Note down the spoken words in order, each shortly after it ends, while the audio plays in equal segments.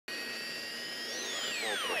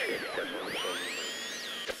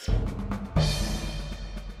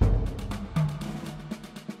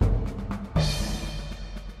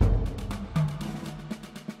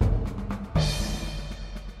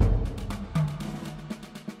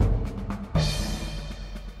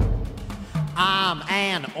I'm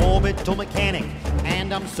an orbital mechanic,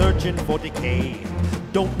 and I'm searching for decay.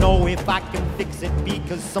 Don't know if I can fix it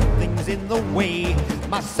because something's in the way.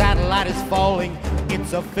 My satellite is falling,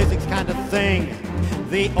 it's a physics kind of thing.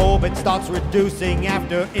 The orbit starts reducing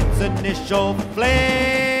after its initial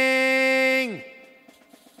fling.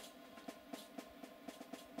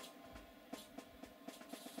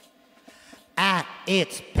 At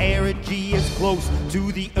its perigee, as close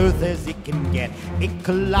to the Earth as it can get, it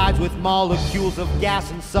collides with molecules of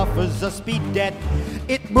gas and suffers a speed debt.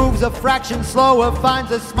 It moves a fraction slower,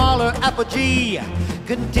 finds a smaller apogee,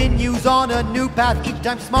 continues on a new path, each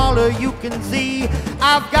time smaller you can see.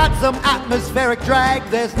 I've got some atmospheric drag,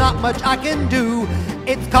 there's not much I can do.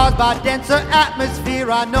 It's caused by denser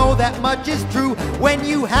atmosphere, I know that much is true. When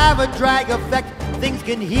you have a drag effect, things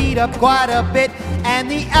can heat up quite a bit, and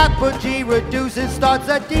the apogee reduces, starts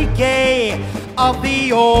a decay of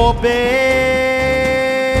the orbit.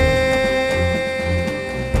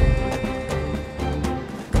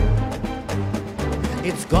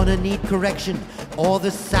 It's gonna need correction, or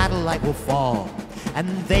the satellite will fall. And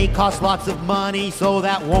they cost lots of money, so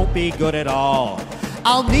that won't be good at all.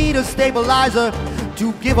 I'll need a stabilizer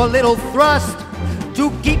to give a little thrust.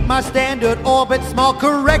 To keep my standard orbit, small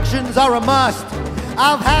corrections are a must.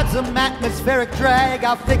 I've had some atmospheric drag,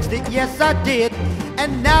 I fixed it, yes I did.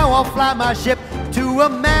 And now I'll fly my ship to a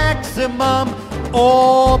maximum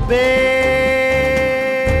orbit.